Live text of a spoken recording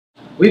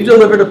We've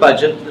delivered a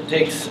budget that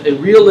takes a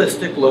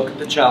realistic look at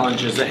the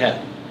challenges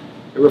ahead.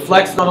 It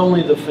reflects not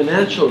only the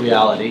financial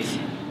realities,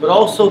 but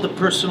also the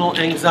personal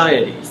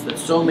anxieties that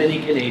so many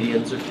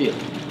Canadians are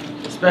feeling,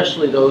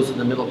 especially those in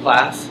the middle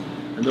class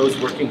and those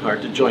working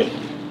hard to join it.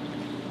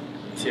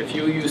 I see a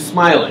few of you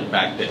smiling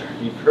back there.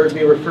 You've heard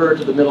me refer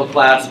to the middle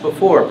class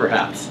before,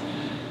 perhaps.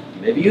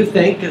 Maybe you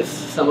think, as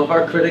some of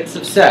our critics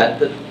have said,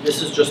 that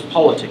this is just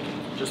politicking,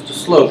 just a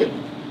slogan.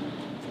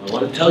 I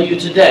want to tell you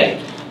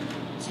today,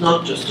 it's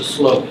not just a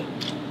slogan.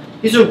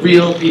 These are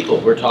real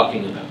people we're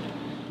talking about.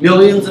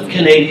 Millions of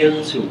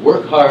Canadians who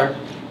work hard,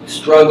 who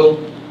struggle,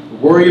 who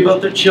worry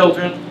about their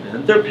children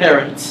and their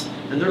parents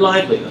and their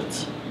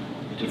livelihoods,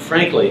 and who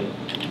frankly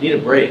need a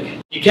break.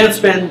 You can't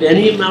spend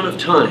any amount of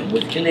time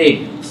with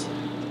Canadians,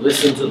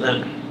 listen to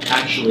them,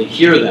 actually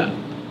hear them,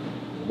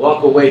 and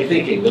walk away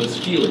thinking those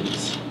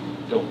feelings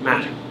don't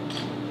matter.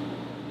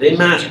 They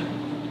matter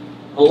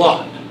a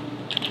lot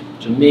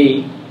to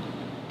me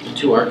and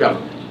to our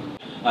government.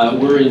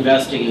 We're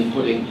investing in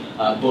putting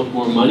both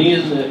more money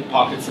in the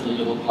pockets of the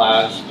middle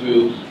class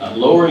through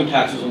lowering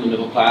taxes on the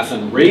middle class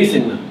and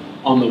raising them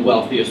on the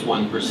wealthiest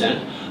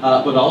 1%,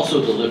 but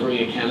also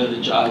delivering a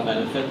Canada Child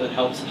benefit that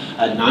helps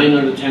 9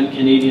 out of 10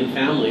 Canadian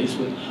families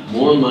with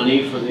more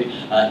money for the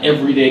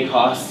everyday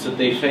costs that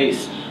they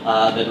face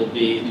that'll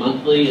be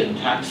monthly and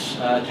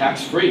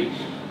tax-free.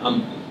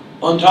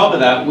 On top of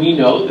that, we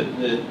know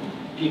that the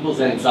people's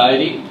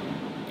anxiety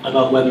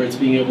about whether it's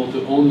being able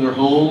to own their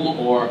home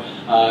or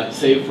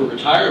save for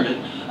retirement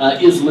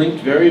is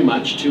linked very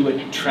much to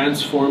a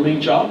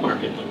transforming job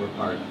market that we're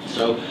part of.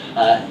 So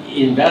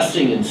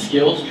investing in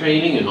skills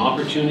training and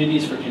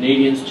opportunities for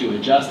Canadians to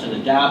adjust and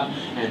adapt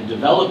and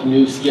develop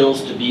new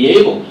skills to be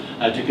able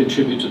to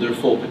contribute to their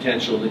full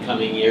potential in the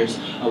coming years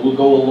will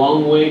go a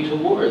long way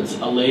towards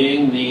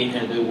allaying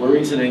the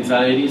worries and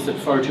anxieties that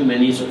far too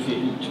many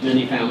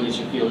families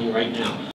are feeling right now.